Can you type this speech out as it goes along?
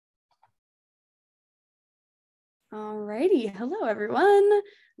Alrighty, hello everyone. I'm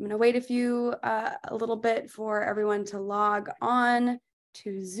going to wait a little bit for everyone to log on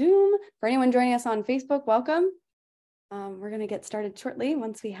to Zoom. For anyone joining us on Facebook, welcome. We're going to get started shortly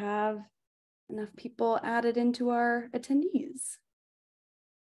once we have enough people added into our attendees.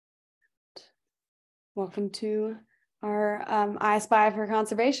 Welcome to our I Spy for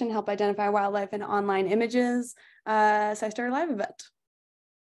Conservation, Help Identify Wildlife in Online Images SciStarter Live event.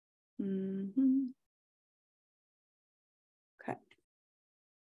 Okay.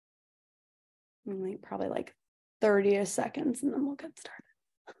 Only probably like 30 seconds and then we'll get started.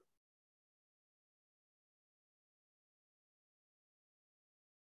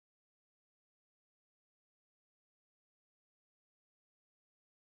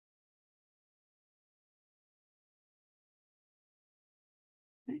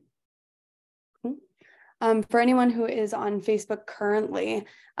 For anyone who is on Facebook currently,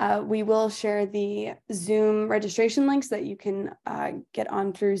 we will share the Zoom registration link so that you can get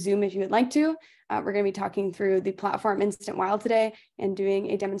on through Zoom if you would like to. We're going to be talking through the platform Instant Wild today and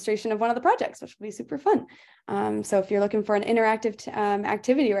doing a demonstration of one of the projects, which will be super fun. So if you're looking for an interactive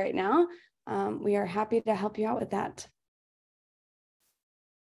activity right now, we are happy to help you out with that.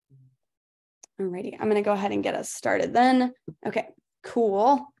 Alrighty, I'm going to go ahead and get us started then. Okay,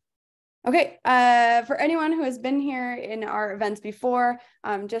 cool. Okay, for anyone who has been here in our events before,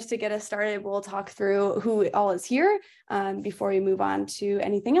 just to get us started, we'll talk through who all is here before we move on to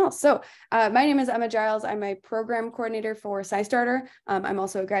anything else. So my name is Emma Giles. I'm a program coordinator for SciStarter. I'm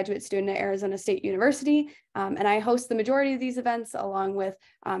also a graduate student at Arizona State University, and I host the majority of these events along with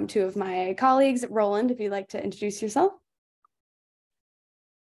two of my colleagues. Roland, if you'd like to introduce yourself.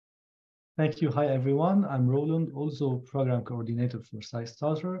 Thank you. Hi, everyone. I'm Roland, also program coordinator for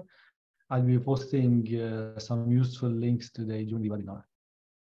SciStarter. I'll be posting some useful links today during the webinar.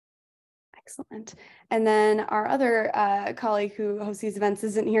 Excellent. And then our other colleague who hosts these events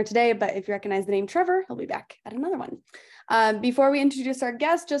isn't here today, but if you recognize the name Trevor, he'll be back at another one. Before we introduce our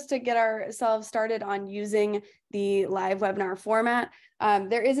guest, just to get ourselves started on using the live webinar format,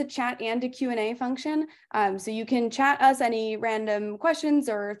 there is a chat and a Q&A function. So you can chat us any random questions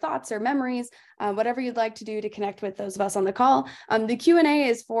or thoughts or memories, whatever you'd like to do to connect with those of us on the call. The Q&A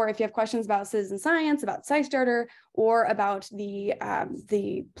is for if you have questions about citizen science, about SciStarter, or about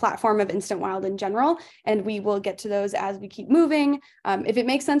the platform of Instant Wild in general, and we will get to those as we keep moving. If it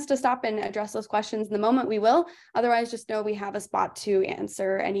makes sense to stop and address those questions in the moment, we will. Otherwise, just know we have a spot to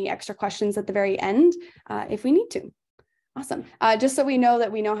answer any extra questions at the very end if we need to. Awesome. Just so we know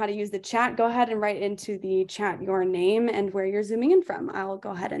how to use the chat, go ahead and write into the chat your name and where you're zooming in from. I'll go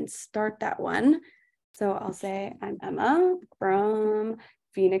ahead and start that one. So I'll say I'm Emma from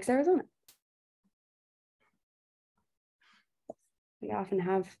Phoenix, Arizona. We often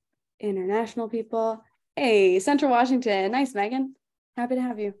have international people. Hey, Central Washington. Nice, Megan. Happy to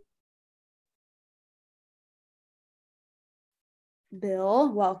have you.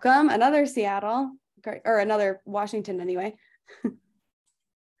 Bill, welcome. Another Seattle, or another Washington anyway.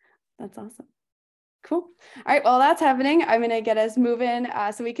 That's awesome. Cool. All right, well, that's happening. I'm going to get us moving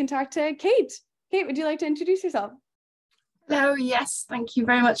so we can talk to Kate. Kate, would you like to introduce yourself? Hello, yes, thank you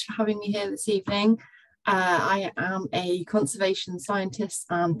very much for having me here this evening. I am a conservation scientist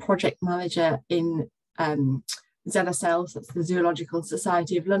and project manager in ZSL, that's the Zoological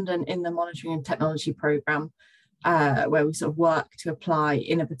Society of London, in the Monitoring and Technology Programme, where we sort of work to apply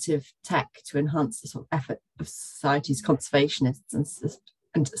innovative tech to enhance the sort of effort of society's conservationists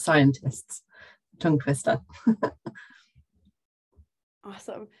and scientists. Tongue twister.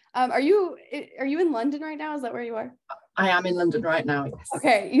 Awesome. Are you in London right now? Is that where you are? I am in London right now, yes.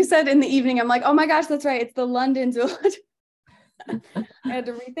 Okay, you said in the evening. I'm like, oh my gosh, that's right. It's the London Zoological. I had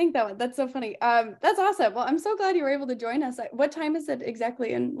to rethink that one. That's so funny. That's awesome. Well, I'm so glad you were able to join us. What time is it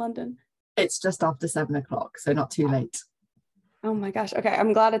exactly in London? It's just after 7 o'clock, so not too late. Oh my gosh. Okay,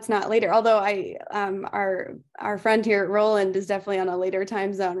 I'm glad it's not later. Although our friend here, Roland, is definitely on a later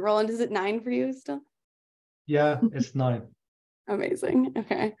time zone. Roland, is it 9 for you still? Yeah, it's 9. Amazing.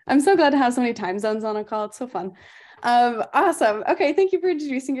 Okay. I'm so glad to have so many time zones on a call. It's so fun. Awesome. Okay. Thank you for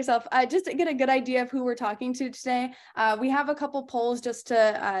introducing yourself. Just to get a good idea of who we're talking to today, we have a couple polls just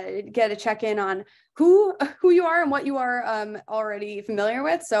to get a check-in on who you are and what you are already familiar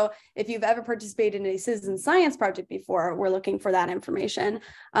with. So if you've ever participated in a citizen science project before, we're looking for that information.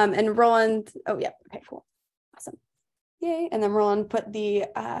 And Roland, oh yeah. Okay, cool. Awesome. Yay. And then Roland put the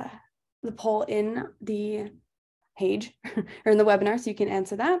poll in the page or in the webinar so you can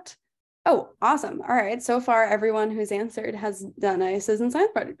answer that. Oh, awesome. All right. So far, everyone who's answered has done a citizen science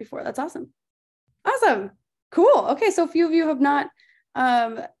project before. That's awesome. Awesome. Cool. Okay. So a few of you have not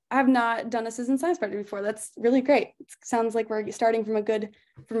have not done a citizen science project before. That's really great. It sounds like we're starting from a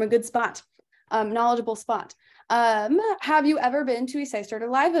good spot, knowledgeable spot. Have you ever been to a SciStarter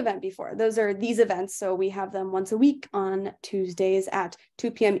live event before? Those are these events. So we have them once a week on Tuesdays at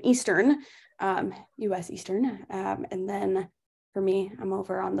 2 p.m. Eastern, US Eastern. And then for me, I'm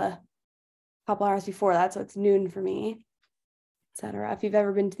over on the couple hours before that. So it's noon for me, etc. If you've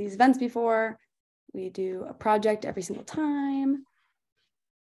ever been to these events before, we do a project every single time.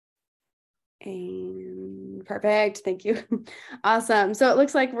 And perfect, thank you. Awesome. So it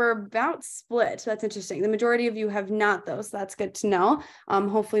looks like we're about split. That's interesting. The majority of you have not though, so that's good to know.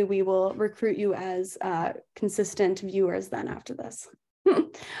 Hopefully we will recruit you as consistent viewers then after this. All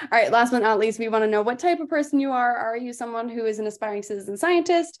right, last but not least, we want to know what type of person you are. Are you someone who is an aspiring citizen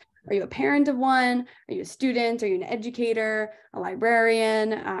scientist? Are you a parent of one? Are you a student? Are you an educator, a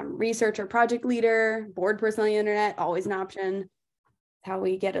librarian, research or project leader, board person on the internet? Always an option. How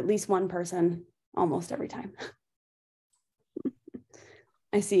we get at least one person almost every time.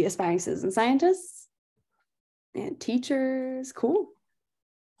 I see aspiring citizen scientists and teachers. Cool.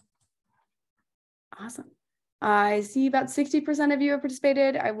 Awesome. I see about 60% of you have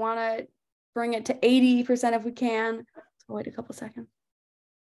participated. I want to bring it to 80% if we can. So wait a couple seconds.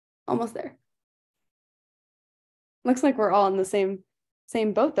 Almost there. Looks like we're all in the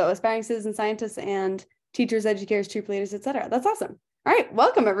same boat though. Aspiring citizen scientists and teachers, educators, troop leaders, etc. That's awesome. All right,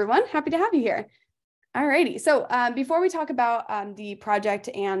 welcome everyone. Happy to have you here. All righty, so before we talk about the project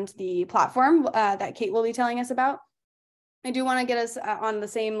and the platform that Kate will be telling us about, I do want to get us on the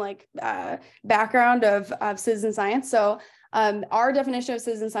same background of citizen science. So our definition of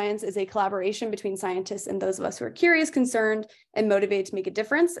citizen science is a collaboration between scientists and those of us who are curious, concerned, and motivated to make a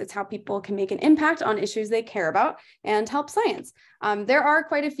difference. It's how people can make an impact on issues they care about and help science. There are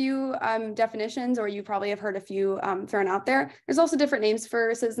quite a few definitions, or you probably have heard a few thrown out there. There's also different names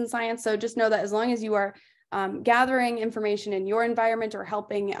for citizen science. So just know that as long as you are gathering information in your environment or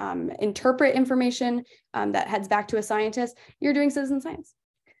helping interpret information that heads back to a scientist, you're doing citizen science.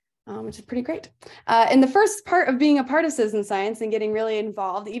 Which is pretty great. And the first part of being a part of citizen science and getting really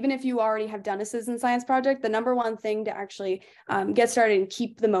involved, even if you already have done a citizen science project, the number one thing to actually get started and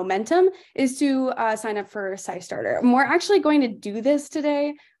keep the momentum is to sign up for SciStarter. And we're actually going to do this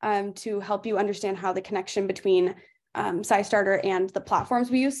today to help you understand how the connection between SciStarter and the platforms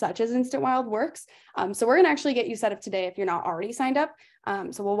we use, such as Instant Wild, works. So we're going to actually get you set up today if you're not already signed up.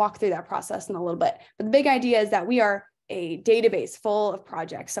 So we'll walk through that process in a little bit. But the big idea is that we are a database full of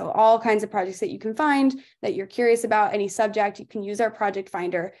projects. So all kinds of projects that you can find that you're curious about, any subject, you can use our project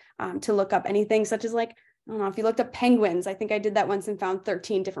finder to look up anything such as I don't know, if you looked up penguins, I think I did that once and found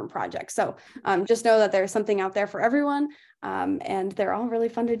 13 different projects. So just know that there's something out there for everyone and they're all really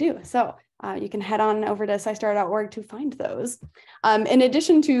fun to do. So you can head on over to SciStarter.org to find those. In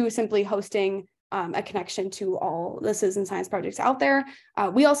addition to simply hosting a connection to all the citizen science projects out there.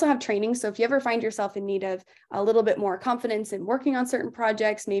 We also have training. So if you ever find yourself in need of a little bit more confidence in working on certain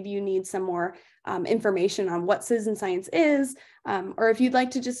projects, maybe you need some more information on what citizen science is, or if you'd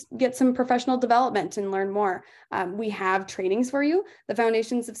like to just get some professional development and learn more, we have trainings for you. The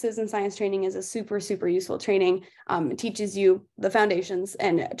Foundations of Citizen Science training is a super, super useful training. It teaches you the foundations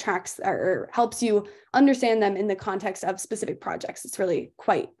and tracks or helps you understand them in the context of specific projects. It's really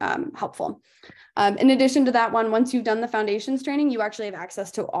quite helpful. In addition to that one, once you've done the foundations training, you actually have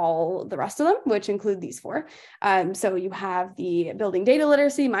access to all the rest of them, which include these four. So you have the building data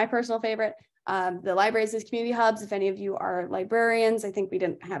literacy, my personal favorite, the libraries as community hubs. If any of you are librarians, I think we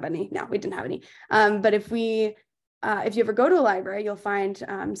didn't have any. No, we didn't have any. But if you ever go to a library, you'll find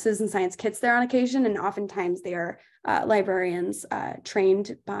citizen science kits there on occasion, and oftentimes they are librarians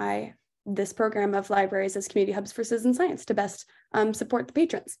trained by this program of libraries as community hubs for citizen science to best support the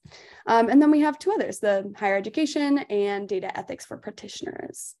patrons. And then we have two others, the higher education and data ethics for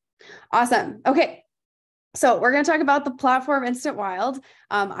practitioners. Awesome. Okay. So we're going to talk about the platform Instant Wild.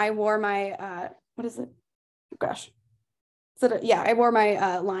 I wore my, what is it? Oh, gosh. I wore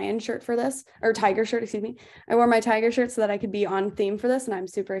my lion shirt for this, or tiger shirt, excuse me. I wore my tiger shirt so that I could be on theme for this, and I'm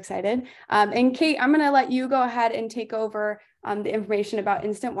super excited. And Kate, I'm going to let you go ahead and take over the information about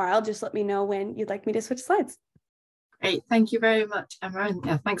Instant Wild. Just let me know when you'd like me to switch slides. Great, thank you very much, Emma, and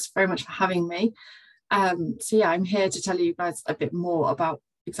yeah, thanks very much for having me. So yeah, I'm here to tell you guys a bit more about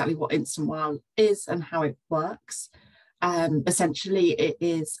exactly what Instant Wild is and how it works. Essentially, it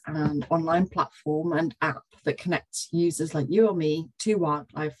is an online platform and app that connects users like you or me to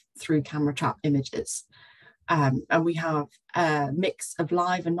wildlife through camera trap images. And we have a mix of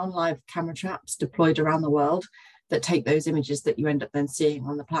live and non-live camera traps deployed around the world that take those images that you end up then seeing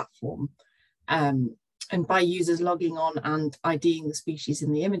on the platform. And by users logging on and IDing the species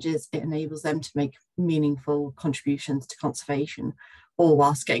in the images, it enables them to make meaningful contributions to conservation, all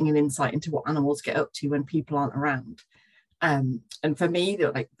whilst getting an insight into what animals get up to when people aren't around. And for me,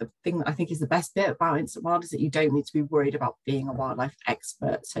 the thing that I think is the best bit about Instant Wild is that you don't need to be worried about being a wildlife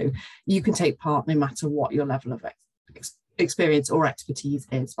expert. So you can take part no matter what your level of experience or expertise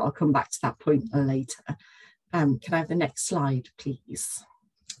is, but I'll come back to that point later. Can I have the next slide, please?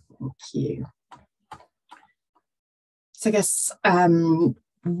 Thank you. So I guess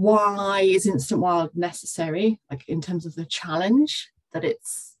why is Instant Wild necessary, like in terms of the challenge that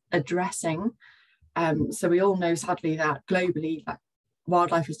it's addressing? So we all know, sadly, that globally that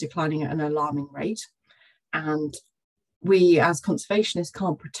wildlife is declining at an alarming rate, and we as conservationists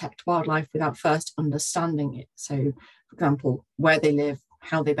can't protect wildlife without first understanding it. So, for example, where they live,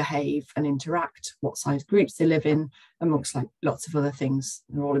 how they behave and interact, what size groups they live in, amongst like lots of other things.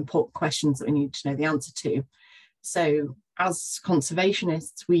 They're all important questions that we need to know the answer to. So as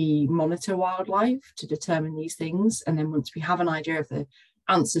conservationists, we monitor wildlife to determine these things. And then once we have an idea of the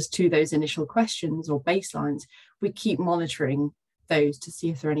answers to those initial questions or baselines, we keep monitoring those to see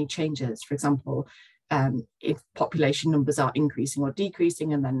if there are any changes. For example, if population numbers are increasing or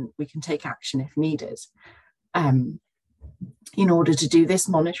decreasing, and then we can take action if needed. In order to do this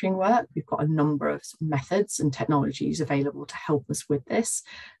monitoring work, we've got a number of methods and technologies available to help us with this,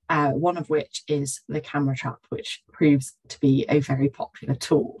 one of which is the camera trap, which proves to be a very popular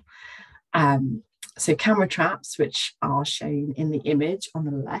tool. So camera traps, which are shown in the image on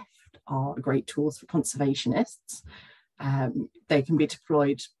the left, are great tools for conservationists. They can be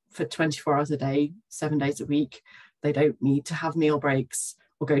deployed for 24 hours a day, 7 days a week. They don't need to have meal breaks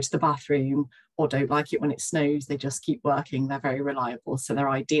or go to the bathroom, or don't like it when it snows. They just keep working. They're very reliable, so they're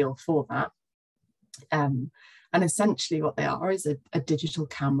ideal for that. And essentially what they are is a digital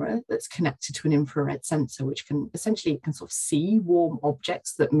camera that's connected to an infrared sensor, which can essentially sort of see warm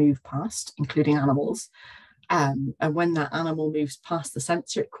objects that move past, including animals. And when that animal moves past the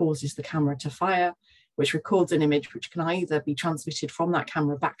sensor, it causes the camera to fire, which records an image which can either be transmitted from that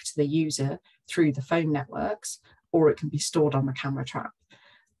camera back to the user through the phone networks, or it can be stored on the camera trap.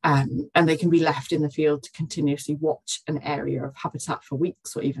 And they can be left in the field to continuously watch an area of habitat for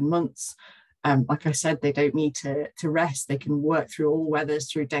weeks or even months. Like I said, they don't need to rest. They can work through all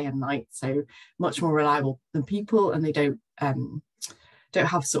weathers, through day and night, so much more reliable than people, and they don't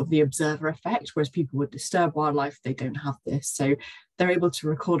have sort of the observer effect, whereas people would disturb wildlife. They don't have this, so they're able to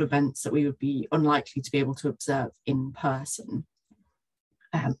record events that we would be unlikely to be able to observe in person.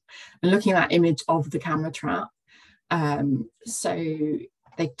 And looking at that image of the camera trap, so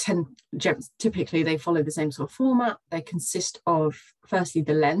they typically they follow the same sort of format. They consist of, firstly,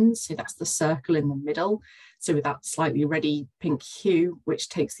 the lens, so that's the circle in the middle, so with that slightly reddy pink hue, which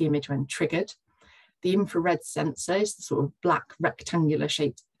takes the image when triggered. The infrared sensor is the sort of black rectangular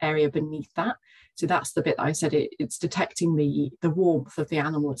shaped area beneath that. So that's the bit that I said it's detecting the warmth of the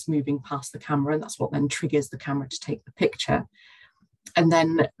animal that's moving past the camera, and that's what then triggers the camera to take the picture. And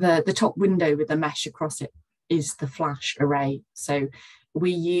then the top window with the mesh across it is the flash array. So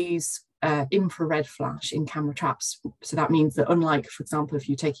we use infrared flash in camera traps. So that means that, unlike, for example, if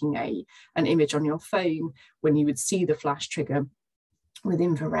you're taking an image on your phone, when you would see the flash trigger, with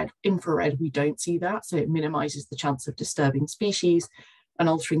infrared, we don't see that. So it minimizes the chance of disturbing species and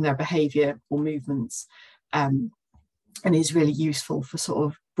altering their behavior or movements, and is really useful for sort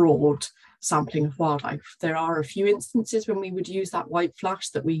of broad sampling of wildlife. There are a few instances when we would use that white flash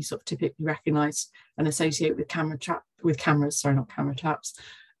that we sort of typically recognize and associate with cameras, not camera traps.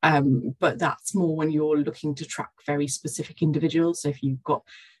 But that's more when you're looking to track very specific individuals. So if you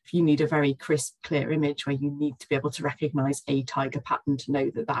need a very crisp, clear image where you need to be able to recognize a tiger pattern to know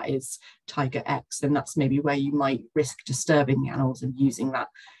that that is tiger X, then that's maybe where you might risk disturbing the animals and using that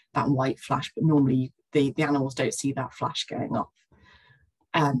white flash. But normally the animals don't see that flash going off.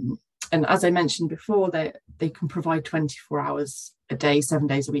 And as I mentioned before, they can provide 24 hours a day, 7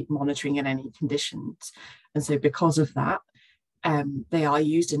 days a week monitoring in any conditions. And so because of that, they are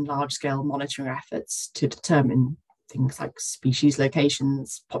used in large-scale monitoring efforts to determine things like species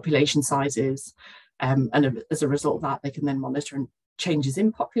locations, population sizes, and as a result of that, they can then monitor changes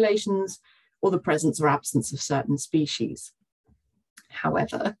in populations or the presence or absence of certain species.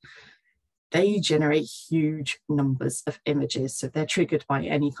 However, they generate huge numbers of images, so they're triggered by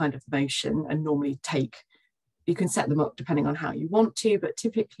any kind of motion, and normally you can set them up depending on how you want to, but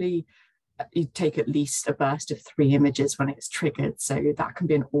typically you take at least a burst of 3 images when it's triggered. So that can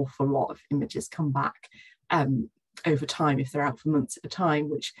be an awful lot of images come back over time if they're out for months at a time,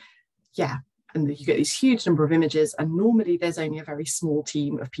 which, yeah, and you get this huge number of images, and normally there's only a very small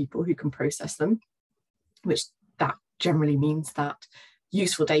team of people who can process them. which that generally means that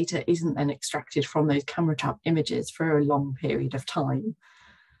useful data isn't then extracted from those camera trap images for a long period of time.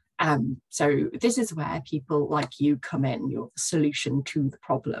 So this is where people like you come in. You're the solution to the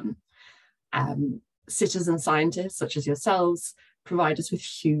problem. Citizen scientists such as yourselves provide us with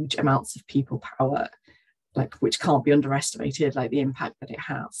huge amounts of people power, which can't be underestimated, like the impact that it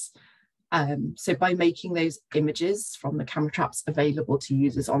has. So by making those images from the camera traps available to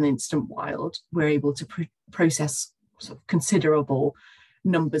users on Instant Wild, we're able to process sort of considerable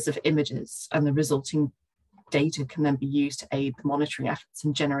numbers of images, and the resulting data can then be used to aid the monitoring efforts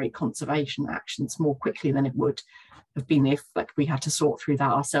and generate conservation actions more quickly than it would have been if we had to sort through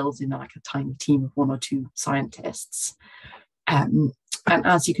that ourselves in a tiny team of 1 or 2 scientists. And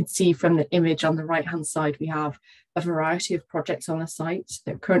as you can see from the image on the right hand side, we have a variety of projects on the site.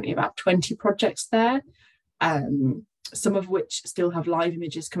 There are currently about 20 projects there, some of which still have live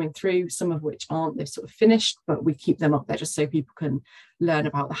images coming through, some of which aren't. They're sort of finished, but we keep them up there just so people can learn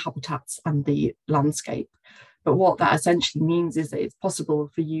about the habitats and the landscape. But what that essentially means is that it's possible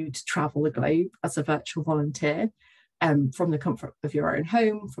for you to travel the globe as a virtual volunteer, from the comfort of your own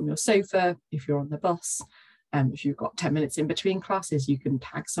home, from your sofa, if you're on the bus. If you've got 10 minutes in between classes, you can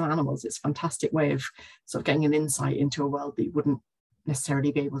tag some animals. It's a fantastic way of sort of getting an insight into a world that you wouldn't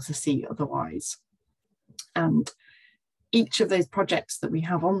necessarily be able to see otherwise. And each of those projects that we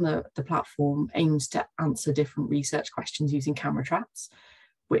have on the platform aims to answer different research questions using camera traps,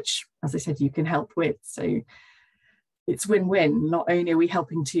 which, as I said, you can help with. So it's win-win. Not only are we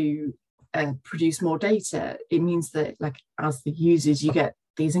helping to produce more data, it means that as the users, you get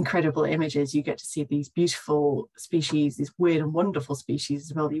these incredible images, you get to see these beautiful species, these weird and wonderful species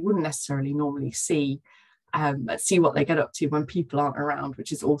as well that you wouldn't necessarily normally see, see what they get up to when people aren't around,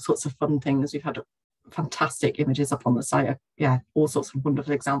 which is all sorts of fun things. We've had fantastic images up on the site, all sorts of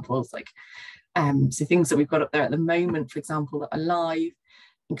wonderful examples, so things that we've got up there at the moment, for example, that are live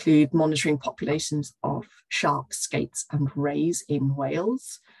include monitoring populations of sharks, skates and rays in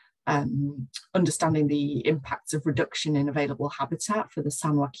Wales, understanding the impacts of reduction in available habitat for the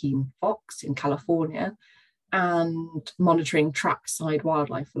San Joaquin fox in California, and monitoring trackside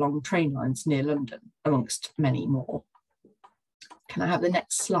wildlife along train lines near London, amongst many more. Can I have the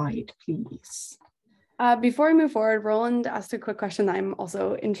next slide, please? Before we move forward, Roland asked a quick question that I'm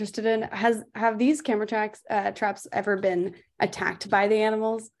also interested in. Have these camera traps ever been attacked by the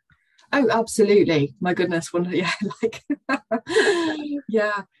animals? Oh, absolutely. My goodness.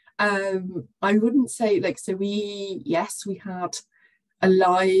 Yeah. I wouldn't say so we had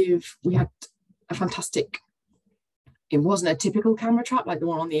a fantastic, it wasn't a typical camera trap like the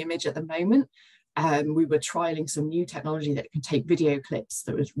one on the image at the moment. We were trialing some new technology that can take video clips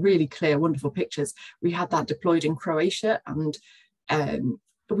that was really clear, wonderful pictures. We had that deployed in Croatia and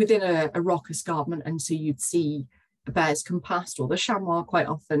within a rock escarpment, and so you'd see the bears come past, or the chamois quite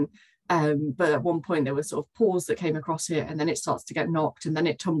often. But at one point there were sort of paws that came across it, and then it starts to get knocked, and then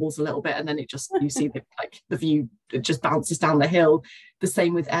it tumbles a little bit, and then it just, you see the view, it just bounces down the hill. The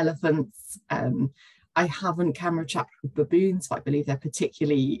same with elephants. I haven't camera trapped with baboons, but I believe they're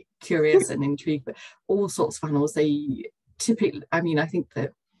particularly curious and intrigued, but all sorts of animals, they typically, I think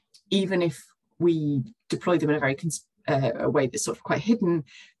that even if we deploy them in a very a way that's sort of quite hidden,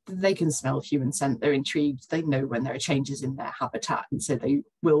 they can smell human scent, they're intrigued, they know when there are changes in their habitat, and so they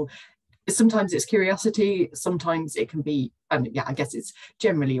will, sometimes it's curiosity, sometimes it can be, and I guess it's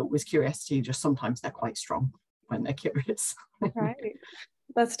generally always curiosity, just sometimes they're quite strong when they're curious. Right,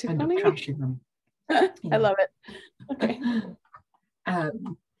 that's too funny. Trashing them. I love it. Okay.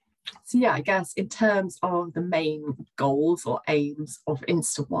 So yeah, I guess in terms of the main goals or aims of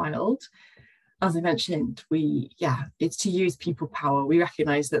Instant Wild, as I mentioned, it's to use people power. We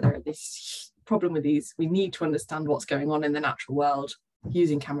recognise that there is this problem with these. We need to understand what's going on in the natural world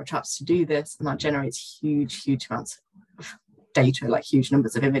using camera traps to do this, and that generates huge amounts of data, huge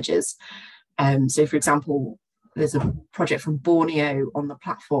numbers of images. So for example, there's a project from Borneo on the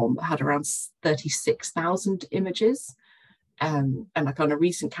platform that had around 36,000 images. And on a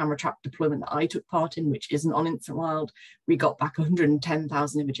recent camera trap deployment that I took part in, which isn't on Instant Wild, we got back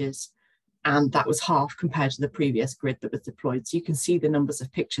 110,000 images. And that was half compared to the previous grid that was deployed. So you can see the numbers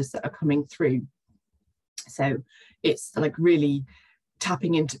of pictures that are coming through. So it's really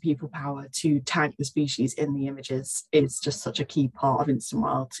tapping into people power to tag the species in the images is just such a key part of Instant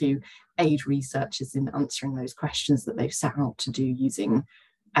Wild to aid researchers in answering those questions that they've set out to do using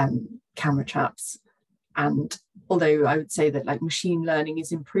camera traps. And although I would say that machine learning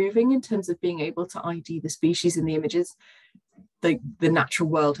is improving in terms of being able to ID the species in the images, the natural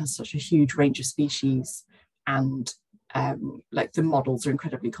world has such a huge range of species, and like the models are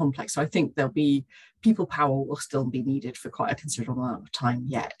incredibly complex. So I think there'll be people power will still be needed for quite a considerable amount of time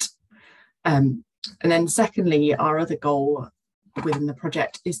yet. And then secondly, our other goal within the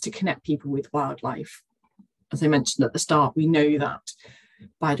project is to connect people with wildlife. As I mentioned at the start, we know that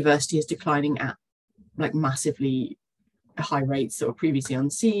biodiversity is declining at like massively high rates that were previously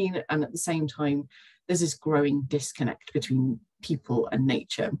unseen. And at the same time, there's this growing disconnect between people and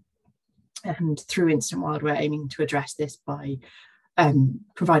nature. And through Instant Wild, we're aiming to address this by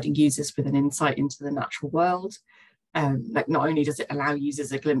providing users with an insight into the natural world. Like not only does it allow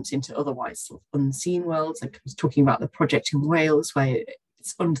users a glimpse into otherwise sort of unseen worlds, like I was talking about the project in Wales where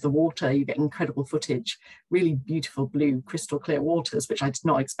it's under the water, you get incredible footage, really beautiful blue crystal clear waters, which I did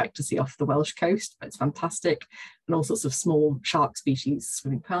not expect to see off the Welsh coast, but it's fantastic, and all sorts of small shark species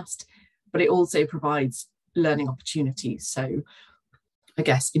swimming past. But it also provides learning opportunities. So I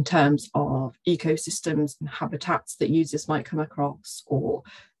guess in terms of ecosystems and habitats that users might come across, or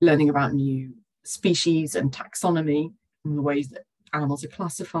learning about new species and taxonomy and the ways that animals are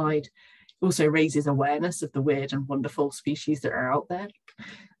classified. It also raises awareness of the weird and wonderful species that are out there.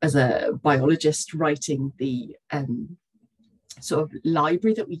 As a biologist writing the sort of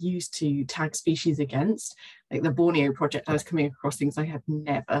library that we use to tag species against, like the Borneo project, I was coming across things I had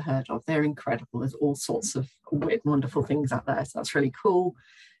never heard of. They're incredible. There's all sorts of weird, wonderful things out there. So that's really cool.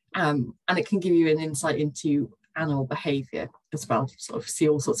 And it can give you an insight into animal behavior as well, sort of see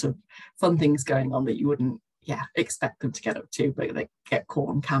all sorts of fun things going on that you wouldn't expect them to get up to, but they get caught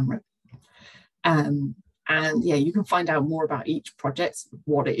on camera. And yeah, you can find out more about each project,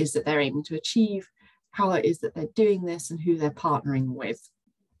 what it is that they're aiming to achieve, how it is that they're doing this, and who they're partnering with.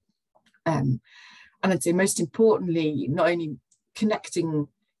 And I'd say most importantly, not only connecting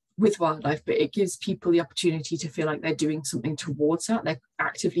with wildlife, but it gives people the opportunity to feel like they're doing something towards that. They're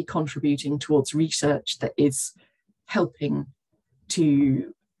actively contributing towards research that is helping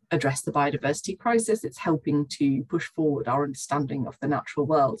to address the biodiversity crisis. It's helping to push forward our understanding of the natural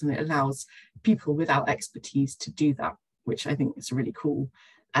world, and it allows people without expertise to do that, which I think is a really cool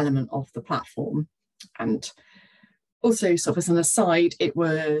element of the platform. And also, sort of as an aside, it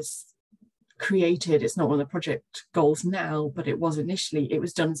was created, it's not one of the project goals now, but it was initially, it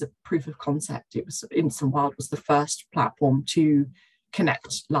was done as a proof of concept. It was Instant Wild was the first platform to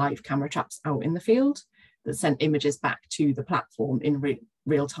connect live camera traps out in the field that sent images back to the platform in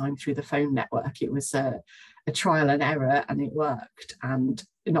real time through the phone network. It was a trial and error, and it worked. And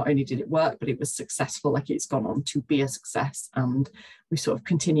not only did it work, but it was successful. Like, it's gone on to be a success, and we sort of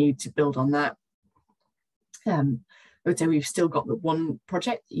continued to build on that. I would say we've still got the one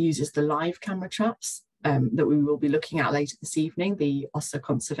project that uses the live camera traps that we will be looking at later this evening, the Osa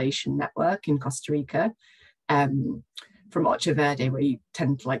Conservation Network in Costa Rica, from Ocho Verde, where you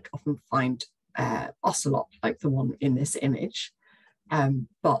tend to often find ocelot like the one in this image.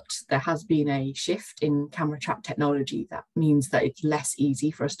 But there has been a shift in camera trap technology that means that it's less easy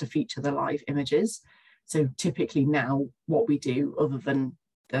for us to feature the live images. So typically now what we do, other than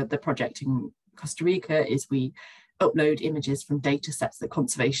the project in Costa Rica, is we upload images from data sets that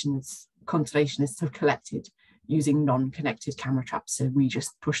conservationists have collected using non-connected camera traps. So we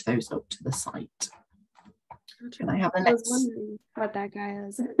just push those up to the site. Can I have the next? I was wondering what that guy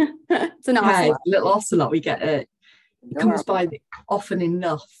is. It's an ocelot. Yeah, little ocelot. We get it. It comes by often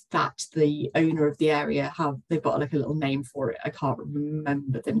enough that the owner of the area they've got like a little name for it. I can't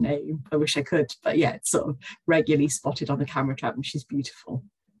remember the name. I wish I could, but yeah, it's sort of regularly spotted on the camera trap, and she's beautiful.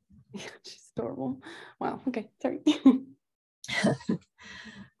 Yeah, she's adorable. Wow. Okay, sorry.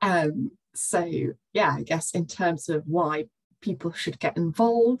 So yeah, I guess in terms of why people should get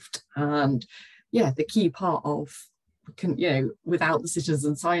involved, and yeah, the key part of, without the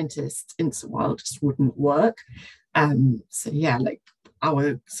citizen scientists, Instant Wild just wouldn't work. So yeah, like,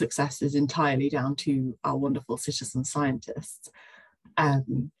 our success is entirely down to our wonderful citizen scientists.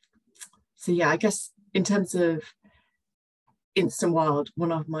 So yeah, I guess in terms of Instant Wild,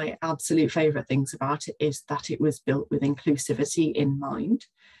 one of my absolute favourite things about it is that it was built with inclusivity in mind.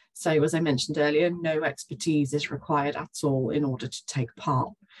 So as I mentioned earlier, no expertise is required at all in order to take part.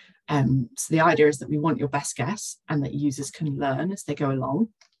 So the idea is that we want your best guess, and that users can learn as they go along.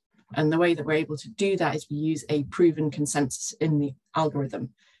 And the way that we're able to do that is we use a proven consensus in the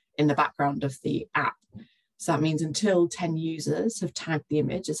algorithm in the background of the app. So that means until 10 users have tagged the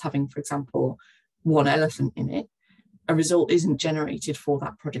image as having, for example, one elephant in it, a result isn't generated for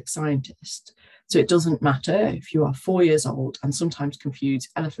that project scientist. So it doesn't matter if you are 4 years old and sometimes confuse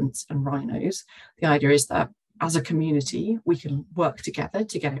elephants and rhinos. The idea is that as a community, we can work together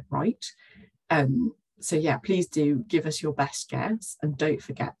to get it right. So yeah, please do give us your best guess, and don't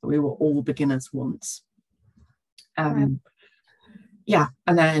forget that we were all beginners once. Yeah,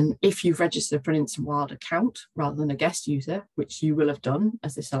 and then if you've registered for an Instant Wild account rather than a guest user, which you will have done,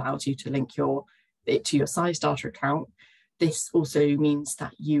 as this allows you to link it to your SciStarter account, this also means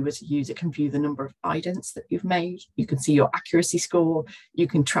that you as a user can view the number of idents that you've made. You can see your accuracy score, you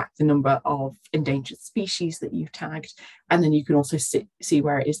can track the number of endangered species that you've tagged, and then you can also see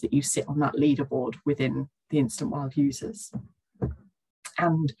where it is that you sit on that leaderboard within the Instant Wild users.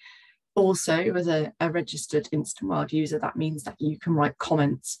 And also, as a registered Instant Wild user, that means that you can write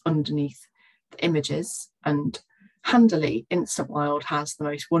comments underneath the images. And handily, Instant Wild has the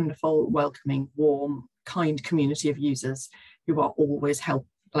most wonderful, welcoming, warm, kind community of users who are always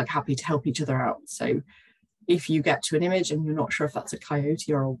happy to help each other out. So if you get to an image and you're not sure if that's a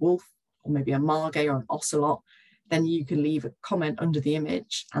coyote or a wolf, or maybe a margay or an ocelot, then you can leave a comment under the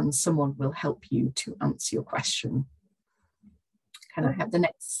image and someone will help you to answer your question. Can I have the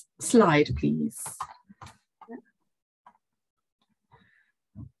next slide, please?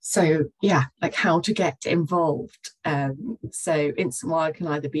 So yeah, like how to get involved. So Instant Wild can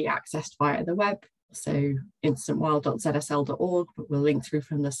either be accessed via the web, so instantwild.zsl.org, but we'll link through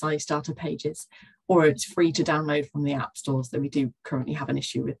from the SciStarter pages, or it's free to download from the app stores, though we do currently have an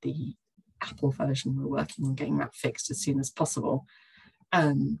issue with the Apple version. We're working on getting that fixed as soon as possible.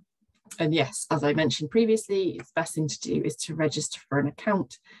 And yes, as I mentioned previously, the best thing to do is to register for an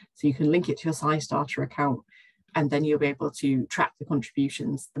account. So you can link it to your SciStarter account, and then you'll be able to track the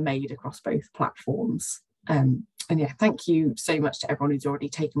contributions made across both platforms. And yeah, thank you so much to everyone who's already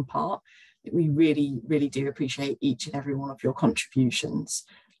taken part. We really, really do appreciate each and every one of your contributions.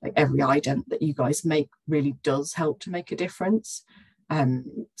 Like every ident that you guys make really does help to make a difference.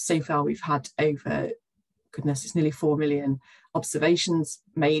 So far, we've had over, goodness, it's nearly 4 million observations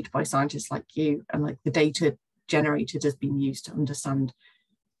made by scientists like you, and like the data generated has been used to understand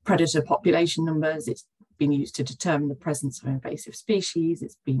predator population numbers. It's been used to determine the presence of invasive species.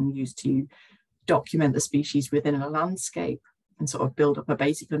 It's been used to document the species within a landscape and sort of build up a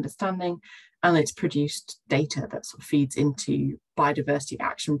basic understanding. And it's produced data that sort of feeds into biodiversity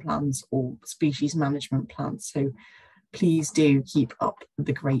action plans or species management plans. So please do keep up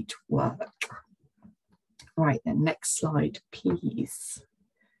the great work. Right, then next slide, please.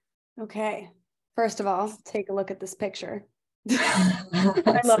 Okay, first of all, take a look at this picture.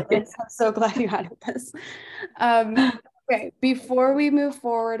 I love this. I'm so glad you added this. Okay, before we move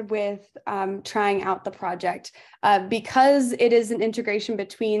forward with trying out the project, because it is an integration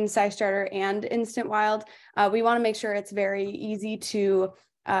between SciStarter and Instant Wild, we want to make sure it's very easy to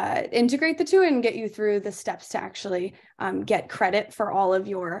integrate the two and get you through the steps to actually get credit for all of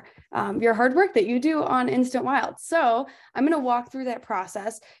your hard work that you do on Instant Wild. So I'm going to walk through that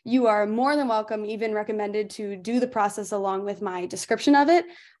process. You are more than welcome, even recommended, to do the process along with my description of it.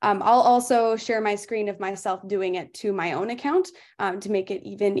 I'll also share my screen of myself doing it to my own account to make it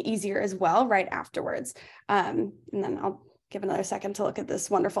even easier as well right afterwards. And then I'll give another second to look at this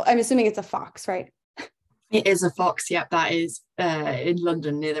wonderful, I'm assuming it's a fox, right? It is a fox, yep, that is in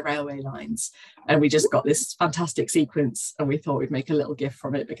London near the railway lines. And we just got this fantastic sequence and we thought we'd make a little GIF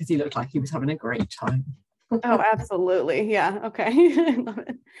from it because he looked like he was having a great time. Oh, absolutely. Yeah. Okay. I love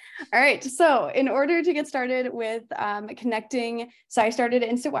it. All right. So in order to get started with connecting SciStarter to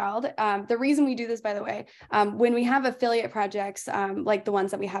Instant Wild, the reason we do this, by the way, when we have affiliate projects like the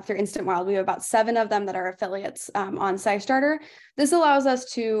ones that we have through Instant Wild, we have about 7 of them that are affiliates on SciStarter. This allows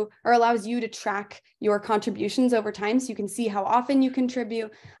us to, or allows you to track your contributions over time. So you can see how often you contribute.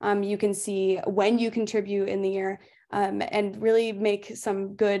 You can see when you contribute in the year, and really make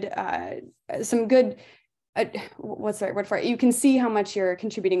some good, what's the right word for it? You can see how much you're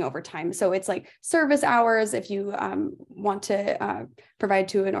contributing over time. So it's like service hours, if you want to provide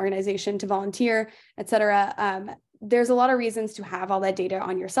to an organization to volunteer, et cetera. There's a lot of reasons to have all that data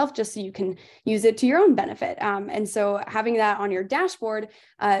on yourself just so you can use it to your own benefit. And so having that on your dashboard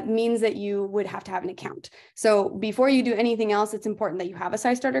means that you would have to have an account. So before you do anything else, it's important that you have a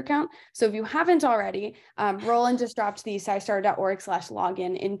SciStarter account. So if you haven't already, Roland just dropped the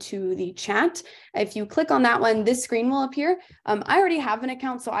scistarter.org/login into the chat. If you click on that one, this screen will appear. I already have an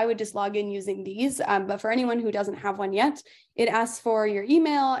account, so I would just log in using these. But for anyone who doesn't have one yet, it asks for your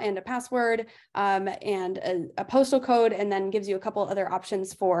email and a password and a postal code, and then gives you a couple other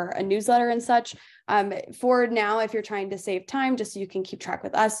options for a newsletter and such. For now, if you're trying to save time, just so you can keep track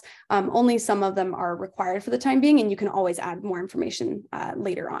with us, only some of them are required for the time being, and you can always add more information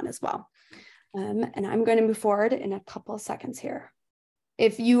later on as well. And I'm going to move forward in a couple of seconds here.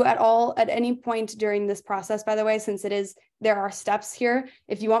 If you at any point during this process, by the way, since there are steps here,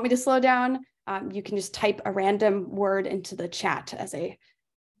 if you want me to slow down, you can just type a random word into the chat as a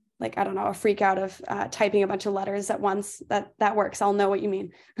like, I don't know, a freak out of typing a bunch of letters at once, that works. I'll know what you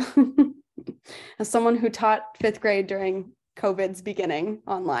mean. As someone who taught 5th grade during COVID's beginning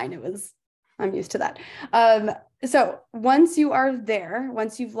online, I'm used to that. So once you are there,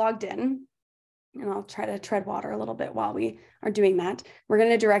 once you've logged in, and I'll try to tread water a little bit while we are doing that, we're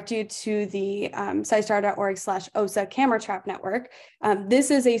going to direct you to the SciStarter.org/OSA camera trap network.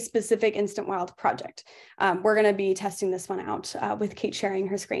 This is a specific Instant Wild project. We're going to be testing this one out with Kate sharing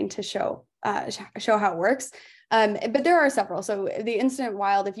her screen to show how it works. But there are several. So the Instant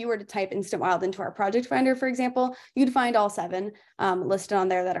Wild, if you were to type Instant Wild into our project finder, for example, you'd find all 7 listed on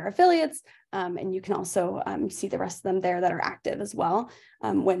there that are affiliates. And you can also see the rest of them there that are active as well.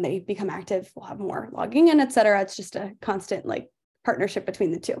 When they become active, we'll have more logging in, et cetera. It's just a constant partnership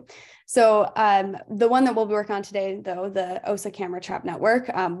between the two. So the one that we'll be working on today, though, the OSA camera trap network,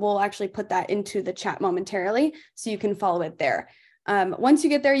 we'll actually put that into the chat momentarily so you can follow it there. Once you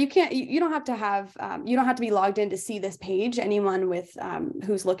get there, you don't have to be logged in to see this page. Anyone with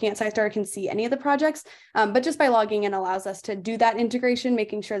who's looking at SciStarter can see any of the projects, but just by logging in allows us to do that integration,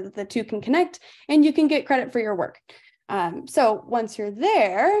 making sure that the two can connect and you can get credit for your work. So once you're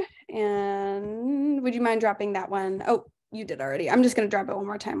there, and would you mind dropping that one? Oh, you did already. I'm just going to drop it one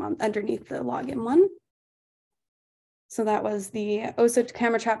more time underneath the login one. So that was the OSA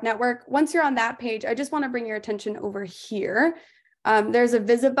camera trap network. Once you're on that page, I just want to bring your attention over here. There's a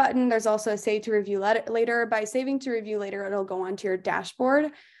visit button. There's also a save to review later. By saving to review later, it'll go onto your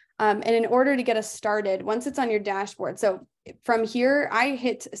dashboard. And in order to get us started, once it's on your dashboard, so from here, I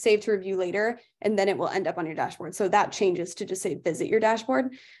hit save to review later, and then it will end up on your dashboard. So that changes to just say visit your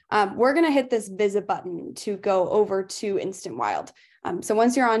dashboard. We're going to hit this visit button to go over to Instant Wild. So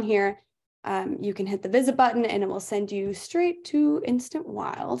once you're on here, you can hit the visit button and it will send you straight to Instant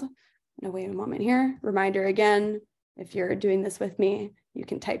Wild. Now, wait a moment here. Reminder again, if you're doing this with me, you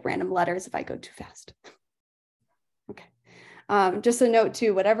can type random letters if I go too fast. Okay. Just a note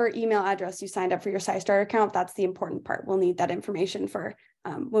too, whatever email address you signed up for your SciStarter account, that's the important part. We'll need that information for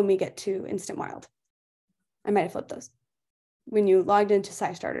when we get to Instant Wild. I might have flipped those. When you logged into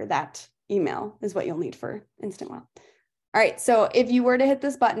SciStarter, that email is what you'll need for Instant Wild. All right, so if you were to hit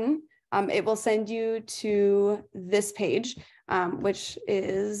this button, it will send you to this page, which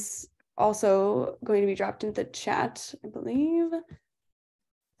is also going to be dropped into the chat, I believe.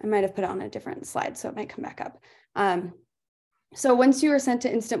 I might have put it on a different slide, so it might come back up. So once you are sent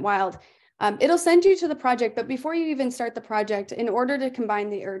to Instant Wild, it'll send you to the project, but before you even start the project, in order to combine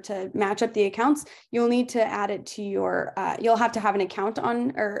to match up the accounts, you'll need to add it to your, you'll have to have an account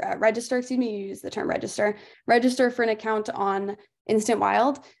on, or register, excuse me, you use the term register for an account on Instant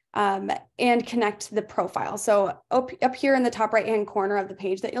Wild. And connect the profile. So up here in the top right-hand corner of the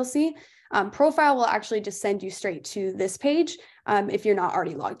page that you'll see, profile will actually just send you straight to this page if you're not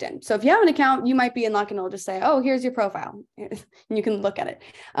already logged in. So if you have an account, you might be in luck and it'll just say, oh, here's your profile. And you can look at it.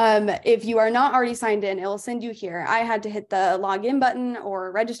 If you are not already signed in, it will send you here. I had to hit the login button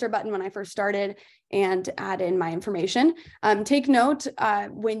or register button when I first started and add in my information. Take note,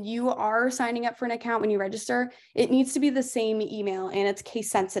 when you are signing up for an account, when you register, it needs to be the same email and it's case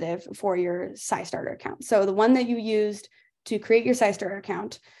sensitive for your SciStarter account. So the one that you used to create your SciStarter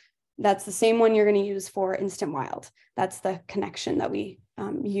account, that's the same one you're going to use for Instant Wild. That's the connection that we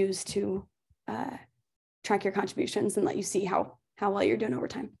use to track your contributions and let you see how well you're doing over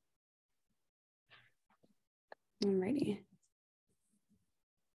time. Alrighty.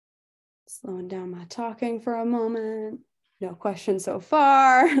 Slowing down my talking for a moment. No questions so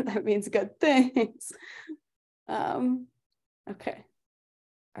far. That means good things. Okay.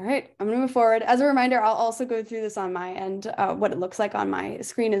 All right, I'm going to move forward. As a reminder, I'll also go through this on my end, what it looks like on my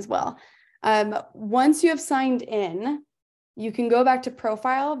screen as well. Once you have signed in, you can go back to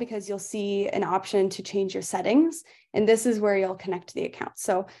profile because you'll see an option to change your settings. And this is where you'll connect the account.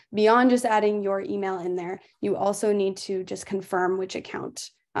 So beyond just adding your email in there, you also need to just confirm which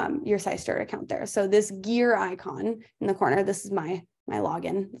account, your SciStarter account there. So this gear icon in the corner, this is my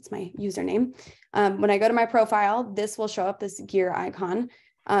login, that's my username. When I go to my profile, this will show up, this gear icon.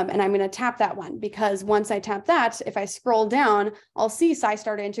 And I'm going to tap that one because once I tap that, if I scroll down, I'll see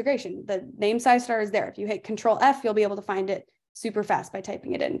SciStarter integration. The name SciStarter is there. If you hit Control F, you'll be able to find it super fast by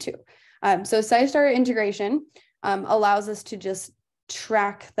typing it in too. So SciStarter integration allows us to just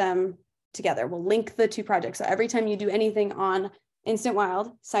track them together. We'll link the two projects. So every time you do anything on Instant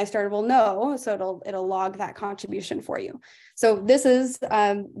Wild, SciStarter will know, so it'll log that contribution for you. So this is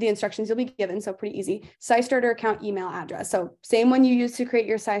the instructions you'll be given, so pretty easy. SciStarter account email address. So same one you use to create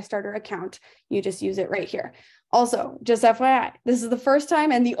your SciStarter account, you just use it right here. Also, just FYI, this is the first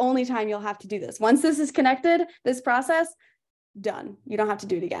time and the only time you'll have to do this. Once this is connected, this process, done. You don't have to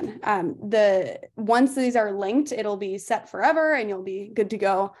do it again. Once these are linked, it'll be set forever and you'll be good to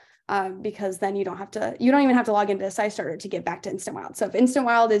go. Because then you don't even have to log into SciStarter to get back to Instant Wild. So if Instant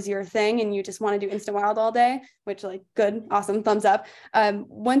Wild is your thing and you just want to do Instant Wild all day, which like good, awesome, thumbs up.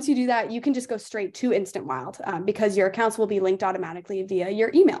 Once you do that, you can just go straight to Instant Wild because your accounts will be linked automatically via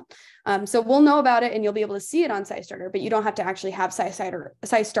your email. So we'll know about it and you'll be able to see it on SciStarter, but you don't have to actually have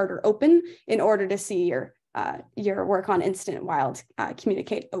SciStarter open in order to see your work on Instant Wild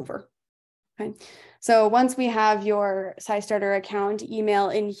communicate over. Okay. So once we have your SciStarter account email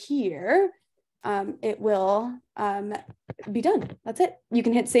in here, it will be done. That's it. You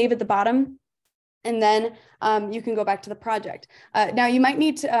can hit save at the bottom and then you can go back to the project. Now you might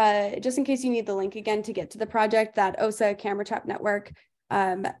need to, just in case you need the link again to get to the project, that OSA camera trap network,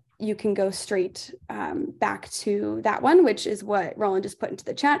 you can go straight back to that one, which is what Roland just put into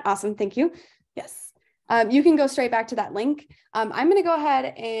the chat. Awesome. Thank you. Yes. You can go straight back to that link. I'm going to go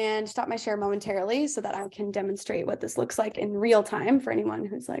ahead and stop my share momentarily so that I can demonstrate what this looks like in real time for anyone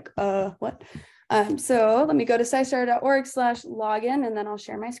who's like, what? So let me go to SciStarter.org/login and then I'll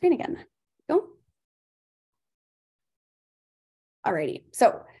share my screen again. Go. Alrighty.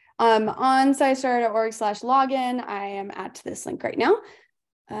 So on SciStarter.org/login, I am at this link right now.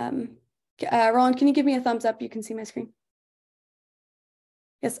 Roland, can you give me a thumbs up? You can see my screen.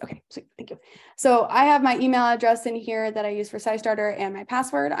 Yes, okay, sweet, thank you. So I have my email address in here that I use for SciStarter and my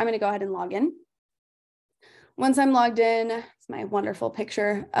password. I'm gonna go ahead and log in. Once I'm logged in, it's my wonderful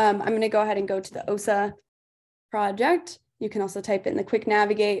picture. I'm gonna go ahead and go to the OSA project. You can also type in the quick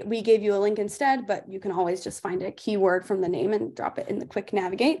navigate. We gave you a link instead, but you can always just find a keyword from the name and drop it in the quick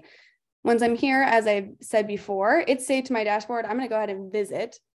navigate. Once I'm here, as I said before, it's saved to my dashboard. I'm gonna go ahead and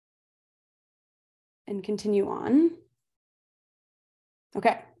visit and continue on.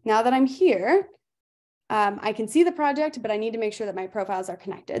 Okay, now that I'm here, I can see the project, but I need to make sure that my profiles are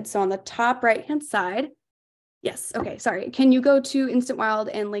connected. So on the top right-hand side, yes, okay, sorry. Can you go to Instant Wild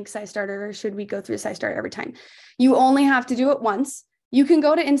and link SciStarter, or should we go through SciStarter every time? You only have to do it once. You can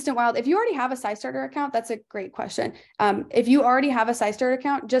go to Instant Wild. If you already have a SciStarter account, that's a great question. If you already have a SciStarter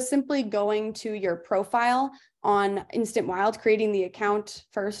account, just simply going to your profile on Instant Wild, creating the account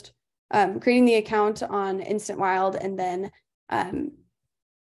first, creating the account on Instant Wild, and then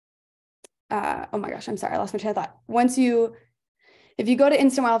oh my gosh, I'm sorry, I lost my train of thought. If you go to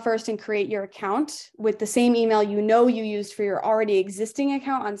Instant Wild first and create your account with the same email you used for your already existing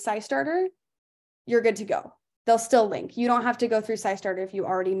account on SciStarter, you're good to go. They'll still link. You don't have to go through SciStarter if you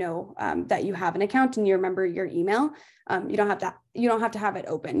already know that you have an account and you remember your email. You don't have to have it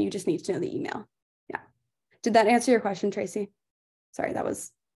open. You just need to know the email. Yeah. Did that answer your question, Tracy? Sorry, that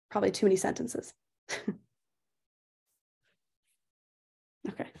was probably too many sentences.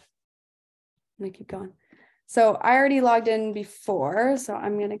 Okay. I'm gonna keep going. So I already logged in before, so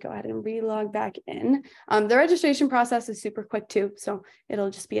I'm gonna go ahead and re-log back in. The registration process is super quick too, so it'll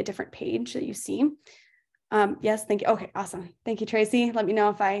just be a different page that you see. Yes, thank you. Okay, awesome. Thank you, Tracy. Let me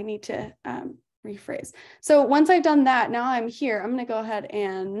know if I need to rephrase. So once I've done that, now I'm here. I'm gonna go ahead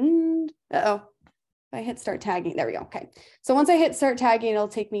and, if I hit start tagging, there we go, okay. So once I hit start tagging, it'll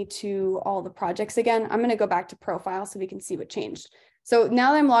take me to all the projects again. I'm gonna go back to profile so we can see what changed. So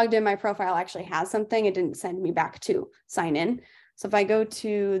now that I'm logged in, my profile actually has something. It didn't send me back to sign in. So if I go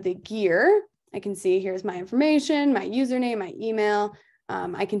to the gear, I can see here's my information, my username, my email.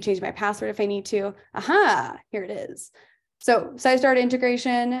 I can change my password if I need to. Aha, here it is. So SciStarter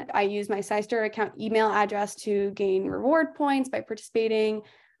integration, I use my SciStarter account email address to gain reward points by participating.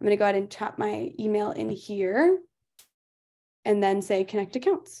 I'm gonna go ahead and tap my email in here and then say connect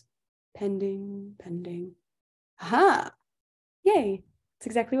accounts. Pending, pending. Aha. Yay, that's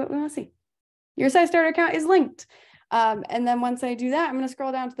exactly what we want to see. Your SciStarter account is linked. And then once I do that, I'm going to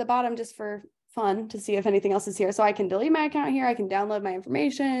scroll down to the bottom just for fun to see if anything else is here. So I can delete my account here. I can download my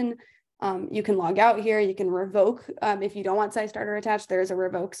information. You can log out here. You can revoke. If you don't want SciStarter attached, there's a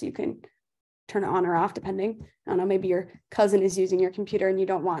revoke. So you can turn it on or off depending. I don't know, maybe your cousin is using your computer and you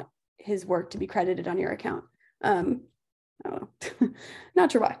don't want his work to be credited on your account. I don't know.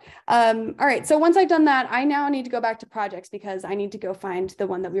 Not sure why. All right, so once I've done that, I now need to go back to projects because I need to go find the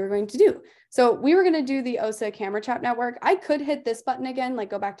one that we were going to do. So we were going to do the OSA camera trap network. I could hit this button again, like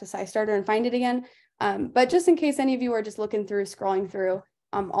go back to SciStarter and find it again. But just in case any of you are just looking through, scrolling through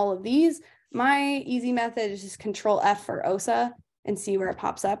all of these, my easy method is just Control F for OSA and see where it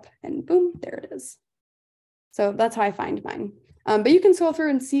pops up and boom, there it is. So that's how I find mine. But you can scroll through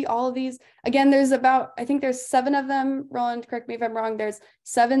and see all of these. Again, there's I think there's 7 of them. Roland, correct me if I'm wrong. There's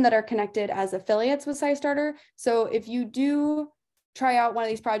 7 that are connected as affiliates with SciStarter. So if you do try out one of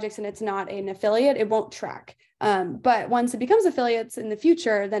these projects and it's not an affiliate, it won't track. But once it becomes affiliates in the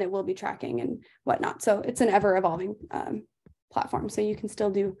future, then it will be tracking and whatnot. So it's an ever evolving platform. So you can still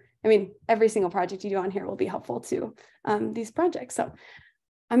do, I mean, every single project you do on here will be helpful to these projects. So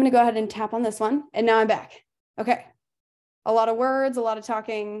I'm going to go ahead and tap on this one. And now I'm back. Okay. A lot of words, a lot of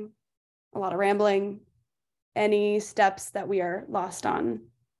talking, a lot of rambling. Any steps that we are lost on,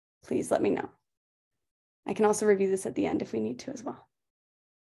 please let me know. I can also review this at the end if we need to as well.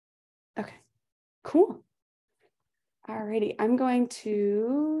 Okay, cool. Alrighty, I'm going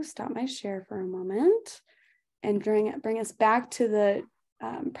to stop my share for a moment and bring us back to the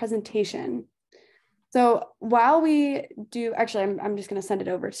presentation. So while we do, actually, I'm just going to send it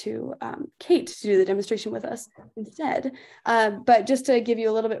over to Kate to do the demonstration with us instead. But just to give you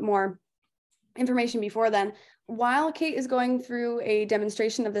a little bit more information before then, while Kate is going through a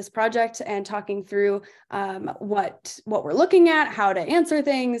demonstration of this project and talking through what we're looking at, how to answer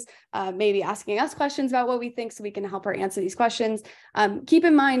things, maybe asking us questions about what we think so we can help her answer these questions. Keep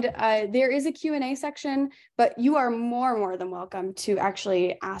in mind, there is a Q&A section, but you are more than welcome to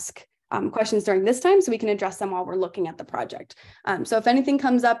actually ask questions during this time so we can address them while we're looking at the project. So if anything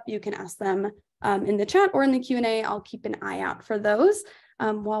comes up, you can ask them in the chat or in the Q&A. I'll keep an eye out for those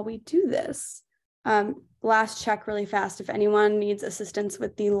while we do this. Last check really fast, if anyone needs assistance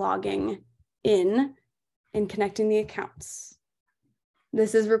with the logging in and connecting the accounts.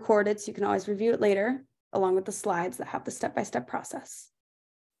 This is recorded, so you can always review it later, along with the slides that have the step-by-step process.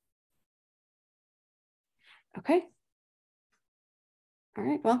 Okay. All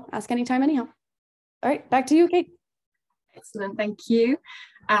right, well, ask anytime anyhow. All right, back to you, Kate. Excellent, thank you.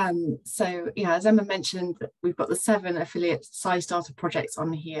 So yeah, as Emma mentioned, we've got the 7 affiliate SciStarter projects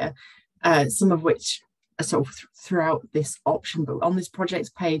on here, some of which are sort of throughout this option, but on this projects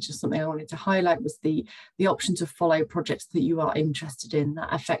page, just something I wanted to highlight was the option to follow projects that you are interested in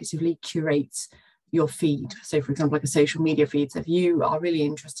that effectively curates your feed. So for example, like a social media feed, so if you are really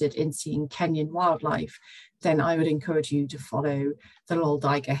interested in seeing Kenyan wildlife, then I would encourage you to follow the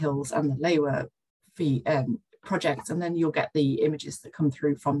Loldaiga Hills and the Lewa feed, projects, and then you'll get the images that come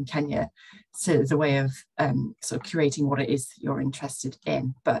through from Kenya. So it's a way of sort of curating what it is you're interested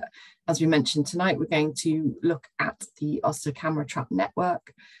in. But as we mentioned tonight, we're going to look at the Ossa camera trap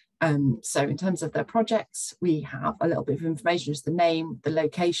network. So in terms of their projects, we have a little bit of information, just the name, the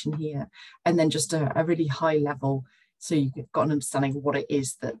location here, and then just a really high level, so you've got an understanding of what it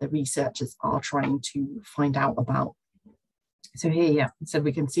is that the researchers are trying to find out about. So here, yeah, so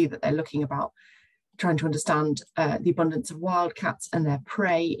we can see that they're looking about trying to understand the abundance of wildcats and their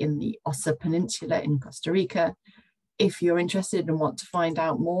prey in the Ossa Peninsula in Costa Rica. If you're interested and want to find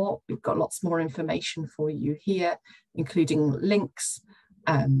out more, we've got lots more information for you here, including links,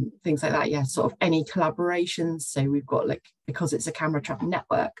 things like that. Yeah, sort of any collaborations. So we've got, like, because it's a camera trap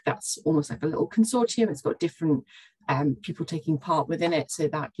network, that's almost like a little consortium. It's got different people taking part within it. So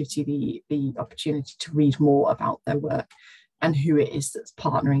that gives you the opportunity to read more about their work and who it is that's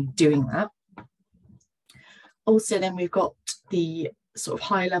partnering doing that. Also, then we've got the sort of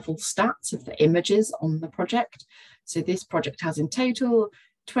high level stats of the images on the project. So this project has in total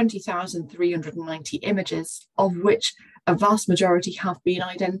 20,390 images, of which a vast majority have been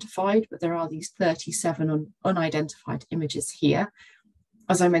identified, but there are these 37 unidentified images here.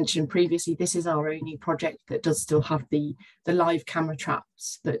 As I mentioned previously, this is our only project that does still have the live camera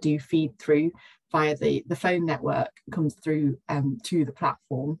traps that do feed through via the phone network, comes through to the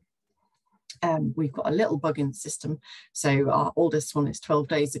platform. We've got a little bug in the system. So our oldest one is 12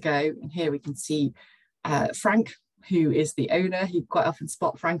 days ago. And here we can see Frank, who is the owner. You quite often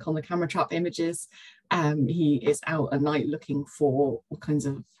spot Frank on the camera trap images. He is out at night looking for all kinds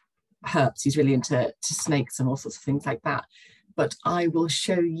of herbs. He's really into snakes and all sorts of things like that. But I will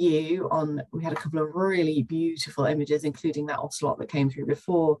show you we had a couple of really beautiful images, including that ocelot that came through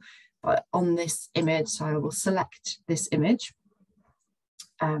before. But on this image, I will select this image.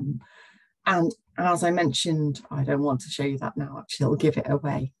 And as I mentioned, I don't want to show you that now, actually, I'll give it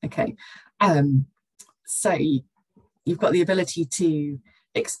away. Okay. So you've got the ability to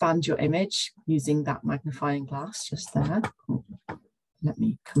expand your image using that magnifying glass just there. Let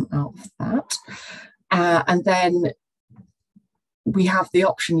me come out of that. And then we have the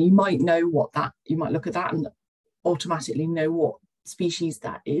option, you might look at that and automatically know what species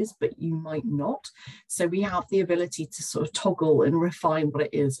that is, but you might not. So we have the ability to sort of toggle and refine what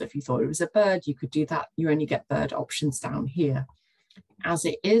it is. If you thought it was a bird, you could do that. You only get bird options down here. As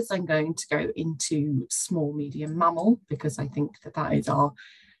it is, I'm going to go into small, medium mammal, because I think that is our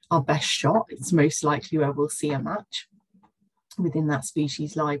best shot. It's most likely where we'll see a match within that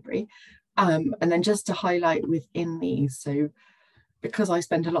species library. And then just to highlight within these, so because I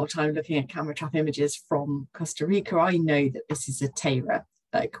spend a lot of time looking at camera trap images from Costa Rica, I know that this is a teira.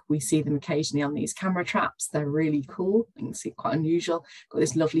 Like, we see them occasionally on these camera traps. They're really cool. You can see quite unusual. Got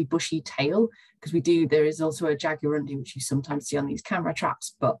this lovely bushy tail, because there is also a jaguarundi, which you sometimes see on these camera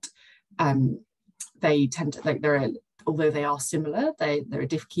traps, but they tend to, like, although they are similar, there are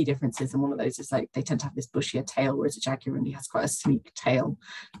key differences, and one of those is like they tend to have this bushier tail, whereas a jaguarundi has quite a sleek tail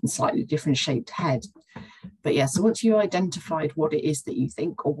and slightly different shaped head. But yeah, so once you identified what it is that you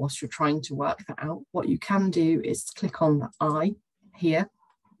think, or whilst you're trying to work that out, what you can do is click on the eye here.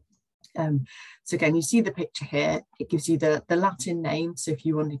 So again, you see the picture here, it gives you the Latin name. So if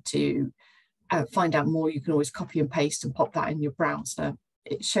you wanted to find out more, you can always copy and paste and pop that in your browser.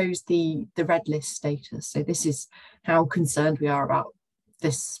 It shows the red list status. So this is how concerned we are about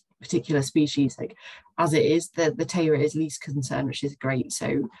this particular species. Like, as it is, the teira is least concern, which is great.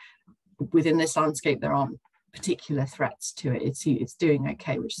 So within this landscape, there aren't particular threats to it. It's doing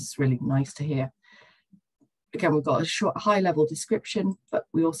okay, which is really nice to hear. Again, we've got a short, high-level description, but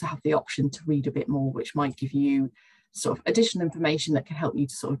we also have the option to read a bit more, which might give you sort of additional information that can help you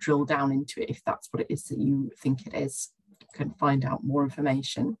to sort of drill down into it if that's what it is that you think it is. You can find out more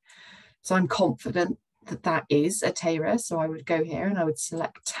information. So I'm confident that that is a teira. So I would go here and I would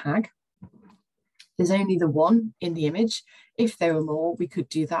select tag. There's only the one in the image. If there were more, we could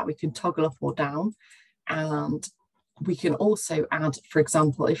do that. We can toggle up or down, and we can also add, for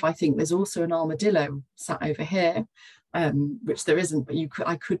example, if I think there's also an armadillo sat over here, which there isn't, but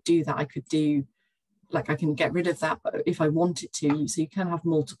I could do that. I could do, like, I can get rid of that if I wanted to. So you can have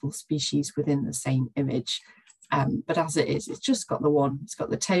multiple species within the same image. But as it is, it's just got the one, it's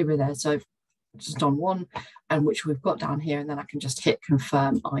got the teira there. So I've just done one, and which we've got down here, and then I can just hit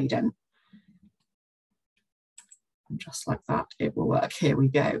confirm ident. And just like that, it will work. Here we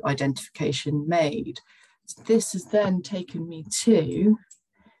go, identification made. So this has then taken me to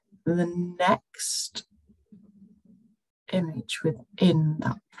the next image within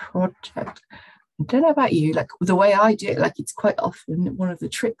that project. I don't know about you, like the way I do it, like it's quite often, one of the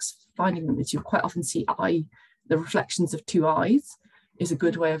tricks finding them is you quite often see the reflections of two eyes is a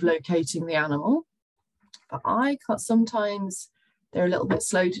good way of locating the animal. But I can't, sometimes they're a little bit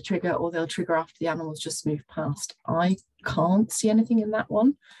slow to trigger, or they'll trigger after the animal's just moved past. I can't see anything in that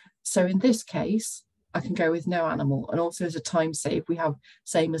one. So in this case, I can go with no animal. And also as a time save, we have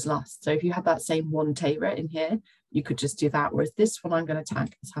same as last. So if you had that same one teira in here, you could just do that. Whereas this one I'm going to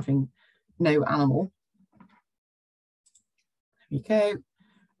tag as having no animal. There we go.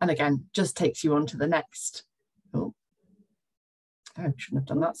 And again, just takes you on to the next. Oh, I shouldn't have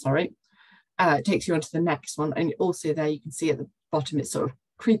done that, sorry. It takes you on to the next one. And also there you can see at the bottom, it's sort of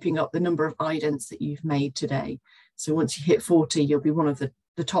creeping up the number of idents that you've made today. So once you hit 40, you'll be one of the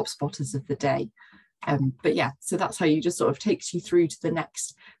top spotters of the day. But yeah, so that's how you just sort of takes you through to the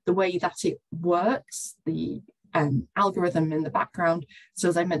next, the way that it works, the algorithm in the background. So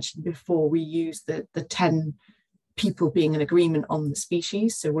as I mentioned before, we use the 10 people being in agreement on the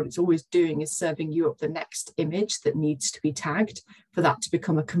species. So what it's always doing is serving you up the next image that needs to be tagged for that to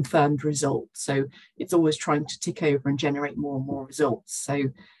become a confirmed result. So it's always trying to tick over and generate more and more results. So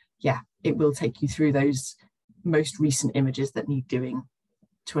yeah, it will take you through those most recent images that need doing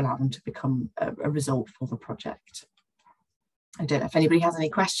to allow them to become a result for the project. I don't know if anybody has any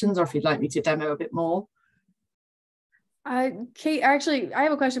questions or if you'd like me to demo a bit more. Kate, actually, I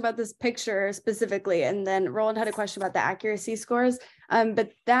have a question about this picture specifically, and then Roland had a question about the accuracy scores.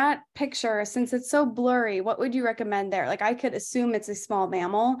 But that picture, since it's so blurry, what would you recommend there? Like, I could assume it's a small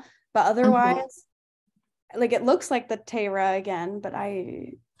mammal, but otherwise, like, it looks like the teira again, but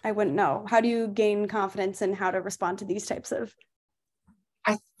I wouldn't know. How do you gain confidence in how to respond to these types of?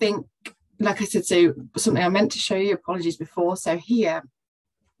 I think, like I said, so something I meant to show you, apologies before. So here,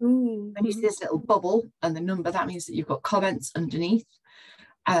 when you see this little bubble and the number, that means that you've got comments underneath.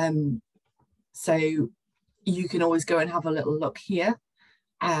 So you can always go and have a little look here.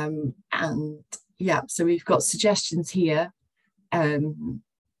 And yeah, so we've got suggestions here.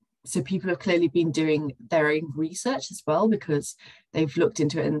 So people have clearly been doing their own research as well, because they've looked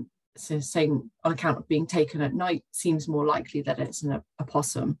into it, and so saying on account of being taken at night seems more likely that it's an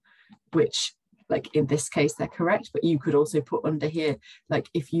opossum, which, like in this case, they're correct. But you could also put under here, like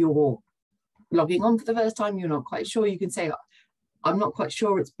if you're logging on for the first time, you're not quite sure, you can say, I'm not quite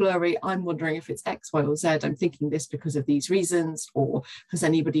sure, it's blurry, I'm wondering if it's X, Y, or Z, I'm thinking this because of these reasons, or has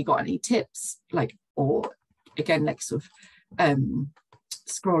anybody got any tips? Like, or again, like sort of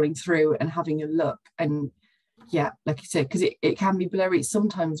scrolling through and having a look. And yeah, like you said, because it can be blurry.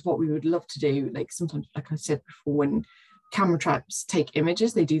 Sometimes what we would love to do, like sometimes, like I said before, when camera traps take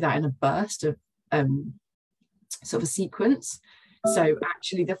images, they do that in a burst of sort of a sequence. So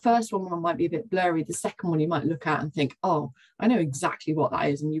actually the first one might be a bit blurry. The second one you might look at and think, oh, I know exactly what that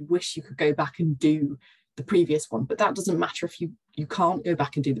is. And you wish you could go back and do the previous one, but that doesn't matter if you can't go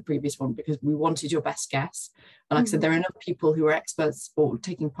back and do the previous one, because we wanted your best guess. And like I said, there are enough people who are experts or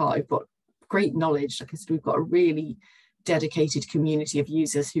taking part who've got great knowledge. Like I said, we've got a really dedicated community of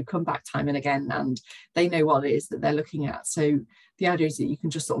users who come back time and again, and they know what it is that they're looking at. So the idea is that you can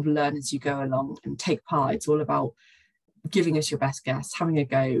just sort of learn as you go along and take part. It's all about giving us your best guess, having a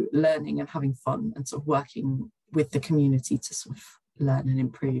go, learning and having fun, and sort of working with the community to sort of learn and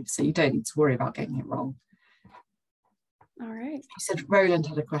improve. So you don't need to worry about getting it wrong. All right. You said Roland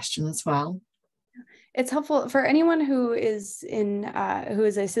had a question as well. It's helpful for anyone who is who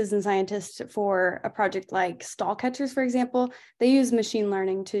is a citizen scientist for a project like stall catchers, for example. They use machine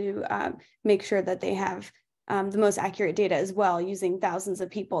learning to make sure that they have the most accurate data as well, using thousands of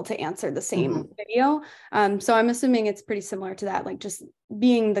people to answer the same video. So I'm assuming it's pretty similar to that, like just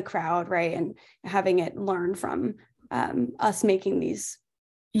being the crowd, right, and having it learn from us making these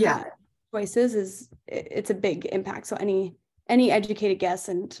choices it's a big impact. So any educated guess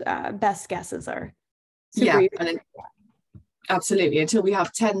and best guesses are super easy. Absolutely, until we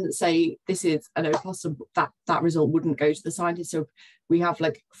have 10 that say this is an opossum, that result wouldn't go to the scientist. So we have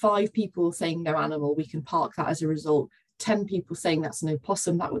like 5 people saying no animal, we can park that as a result. 10 people saying that's an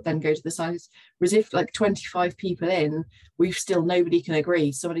opossum, that would then go to the scientist. Whereas if like 25 people in, we've still, nobody can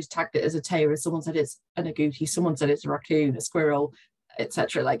agree. Somebody's tagged it as a tailor, someone said it's an agouti, someone said it's a raccoon, a squirrel,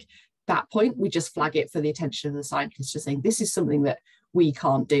 etc. Like that point, we just flag it for the attention of the scientist, just saying this is something that we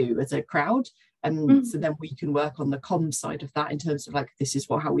can't do as a crowd. And so then we can work on the comms side of that in terms of like, this is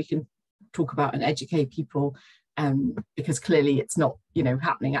how we can talk about and educate people, because clearly it's not,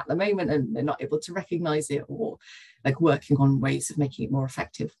 happening at the moment and they're not able to recognize it, or like working on ways of making it more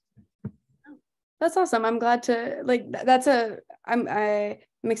effective. That's awesome. I'm glad to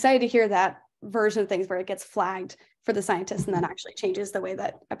I'm excited to hear that version of things where it gets flagged for the scientists and then actually changes the way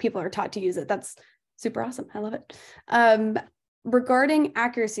that people are taught to use it. That's super awesome. I love it. Regarding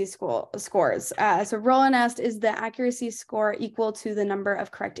accuracy scores, so Roland asked, is the accuracy score equal to the number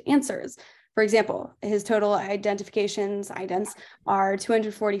of correct answers? For example, his total idents are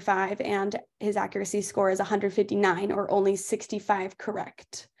 245 and his accuracy score is 159, or only 65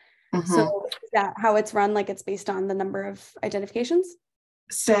 correct. So is that how it's run? Like it's based on the number of identifications?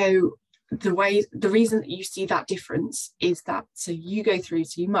 So the reason that you see that difference is that, so you go through,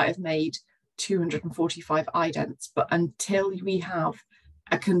 so you might have made 245 idents, but until we have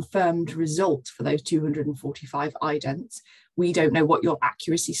a confirmed result for those 245 idents, we don't know what your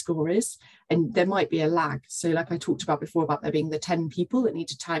accuracy score is, and there might be a lag. So like I talked about before about there being the 10 people that need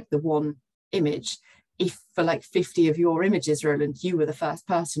to tag the one image, if for like 50 of your images, Roland, you were the first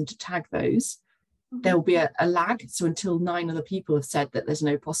person to tag those, there'll be a lag. So until 9 other people have said that there's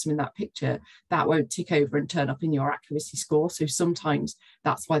no opossum in that picture, that won't tick over and turn up in your accuracy score. So sometimes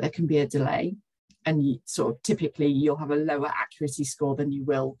that's why there can be a delay, and you sort of typically you'll have a lower accuracy score than you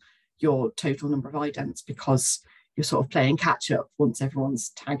will your total number of idents, because you're sort of playing catch up once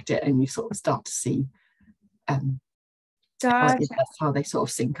everyone's tagged it, and you sort of start to see that's how they sort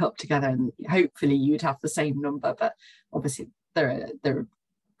of sync up together, and hopefully you'd have the same number. But obviously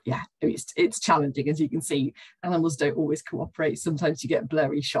it's challenging. As you can see, animals don't always cooperate. Sometimes you get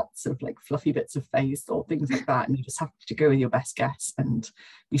blurry shots of like fluffy bits of face or things like that, and you just have to go with your best guess and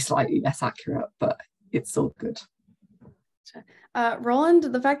be slightly less accurate, but it's all good. Roland,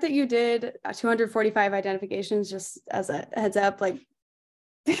 the fact that you did 245 identifications, just as a heads up, like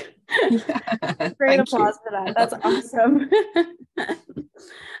great applause for that. That's awesome.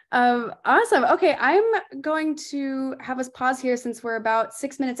 Awesome. Okay, I'm going to have us pause here since we're about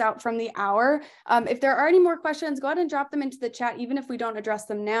 6 minutes out from the hour. If there are any more questions, go ahead and drop them into the chat. Even if we don't address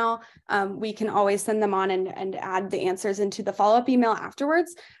them now, we can always send them on and add the answers into the follow-up email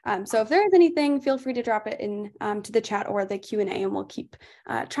afterwards. So if there is anything, feel free to drop it in to the chat or the Q&A, and we'll keep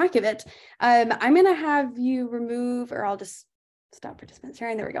track of it. I'm going to have you remove, or I'll just stop participant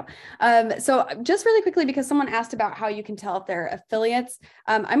sharing. There we go. So just really quickly, because someone asked about how you can tell if they're affiliates,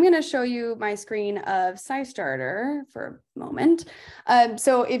 I'm going to show you my screen of SciStarter for a moment.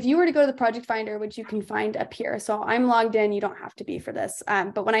 So if you were to go to the project finder, which you can find up here, so I'm logged in, you don't have to be for this,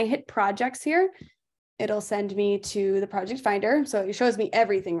 but when I hit projects here, it'll send me to the project finder. So it shows me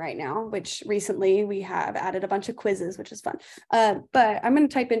everything right now, which recently we have added a bunch of quizzes, which is fun. But I'm going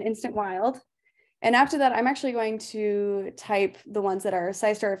to type in Instant Wild. And after that, I'm actually going to type the ones that are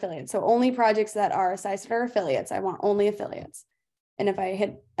SciStarter affiliates. So only projects that are SciStarter affiliates. I want only affiliates. And if I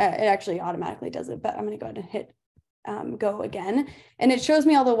hit, it actually automatically does it, but I'm going to go ahead and hit go again. And it shows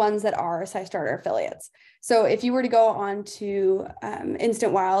me all the ones that are SciStarter affiliates. So if you were to go on to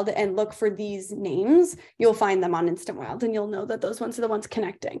Instant Wild and look for these names, you'll find them on Instant Wild, and you'll know that those ones are the ones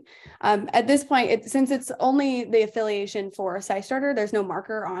connecting. At this point, since it's only the affiliation for SciStarter, there's no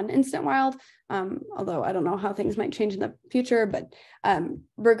marker on Instant Wild, although I don't know how things might change in the future, but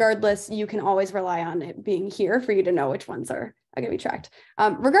regardless, you can always rely on it being here for you to know which ones are going to be tracked.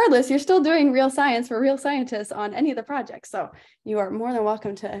 Regardless, you're still doing real science for real scientists on any of the projects, so you are more than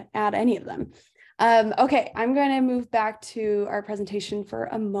welcome to add any of them. Okay, I'm going to move back to our presentation for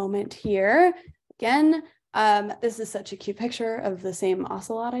a moment here. Again, this is such a cute picture of the same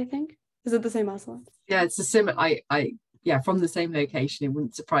ocelot, I think. Is it the same ocelot? Yeah, it's a similar, yeah, from the same location. It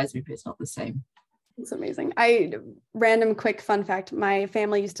wouldn't surprise me if it's not the same. It's amazing. Random quick fun fact, my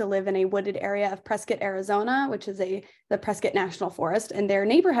family used to live in a wooded area of Prescott, Arizona, which is the Prescott National Forest, and their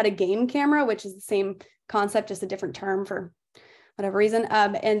neighbor had a game camera, which is the same concept, just a different term for whatever reason.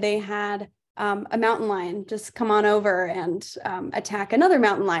 And they had a mountain lion just come on over and attack another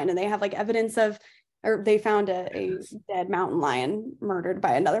mountain lion, and they have like evidence of, or they found a dead mountain lion murdered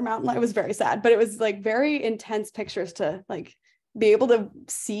by another mountain lion. It was very sad, but it was like very intense pictures to like be able to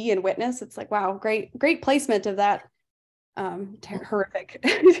see and witness. It's like, wow, great placement of that horrific.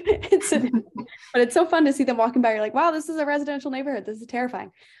 But it's so fun to see them walking by. You're like, wow, this is a residential neighborhood. This is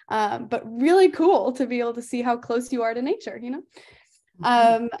terrifying, but really cool to be able to see how close you are to nature, you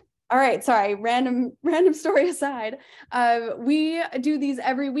know? All right, sorry, random story aside, we do these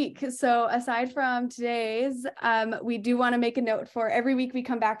every week. So aside from today's, we do want to make a note for every week we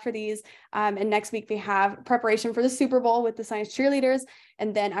come back for these. And next week we have preparation for the Super Bowl with the science cheerleaders.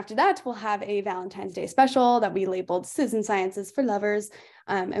 And then after that, we'll have a Valentine's Day special that we labeled Citizen Sciences for Lovers.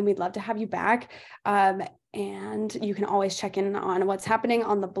 And we'd love to have you back. And you can always check in on what's happening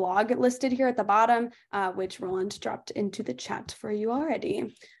on the blog listed here at the bottom, which Roland dropped into the chat for you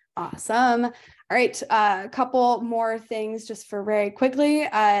already. Awesome. All right, a couple more things just for very quickly.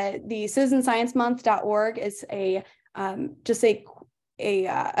 The citizensciencemonth.org is just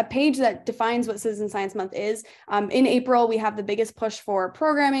a page that defines what Citizen Science Month is. In April, we have the biggest push for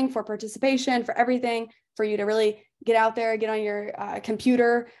programming, for participation, for everything, for you to really get out there, get on your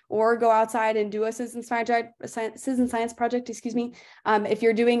computer, or go outside and do a citizen science project, excuse me. If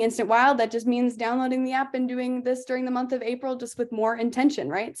you're doing Instant Wild, that just means downloading the app and doing this during the month of April, just with more intention,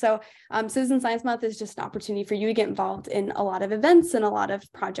 right? So Citizen Science Month is just an opportunity for you to get involved in a lot of events and a lot of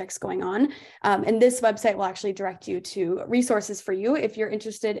projects going on. And this website will actually direct you to resources for you if you're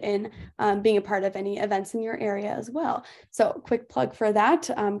interested in being a part of any events in your area as well. So quick plug for that.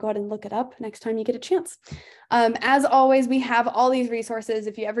 Go ahead and look it up next time you get a chance. As always, we have all these resources.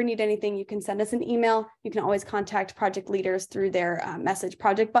 If you ever need anything, you can send us an email. You can always contact project leaders through their message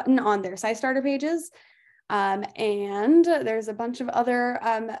project button on their SciStarter pages. And there's a bunch of other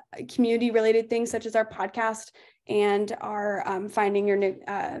community related things, such as our podcast and our finding your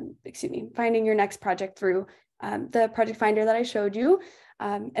next project through the project finder that I showed you,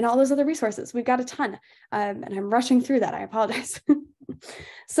 and all those other resources. We've got a ton, and I'm rushing through that. I apologize.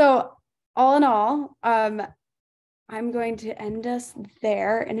 So all in all, I'm going to end us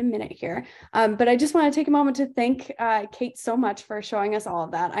there in a minute here. But I just want to take a moment to thank Kate so much for showing us all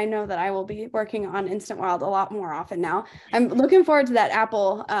of that. I know that I will be working on Instant Wild a lot more often now. I'm looking forward to that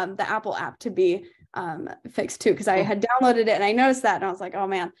the Apple app to be fixed too, because I had downloaded it and I noticed that and I was like, oh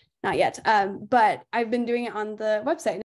man, not yet. But I've been doing it on the website.